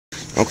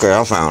Okay,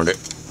 I found it.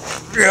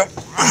 Yep,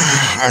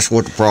 that's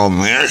what the problem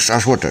is.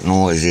 That's what that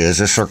noise is.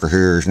 This sucker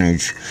here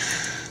needs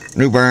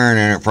new bearing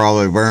in it.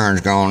 Probably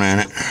bearing's gone in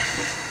it.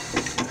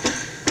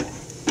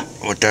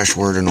 But that's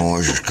where the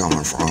noise is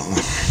coming from.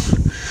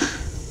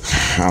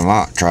 I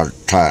might try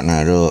to tighten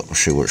that up and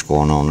see what's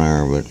going on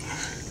there, but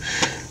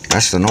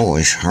that's the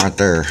noise right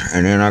there.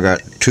 And then I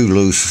got two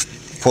loose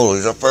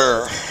pulleys up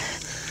there.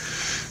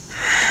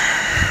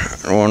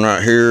 The one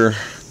right here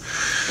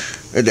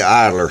is the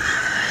idler.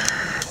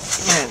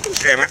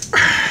 Damn it.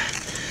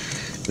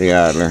 The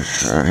idler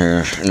right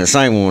here. And the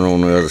same one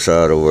on the other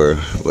side over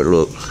there. But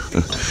look,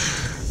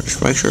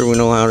 just make sure we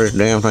know how this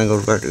damn thing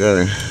goes back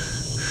together.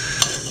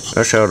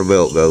 That's how the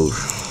belt goes.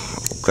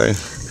 Okay.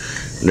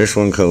 And this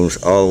one goes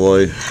all the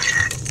way.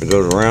 It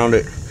goes around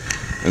it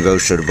and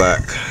goes to the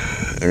back.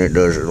 And it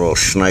does a little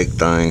snake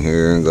thing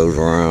here and goes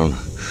around.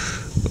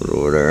 Goes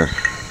over there.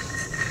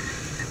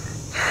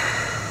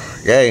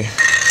 Yay.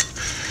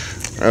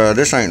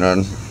 This ain't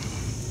nothing.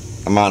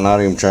 I might not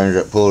even change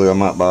that pulley. I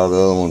might buy the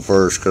other one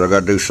first because I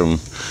got to do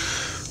some,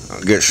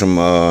 get some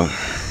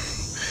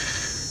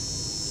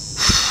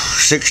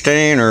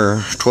 16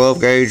 or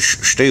 12 gauge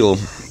steel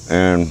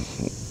and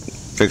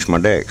fix my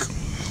deck.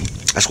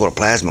 That's what a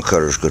plasma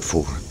cutter is good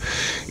for.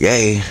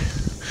 Yay.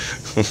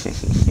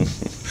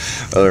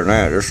 Other than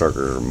that, this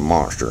sucker is a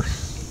monster.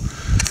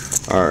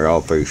 Alright,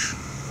 y'all, peace.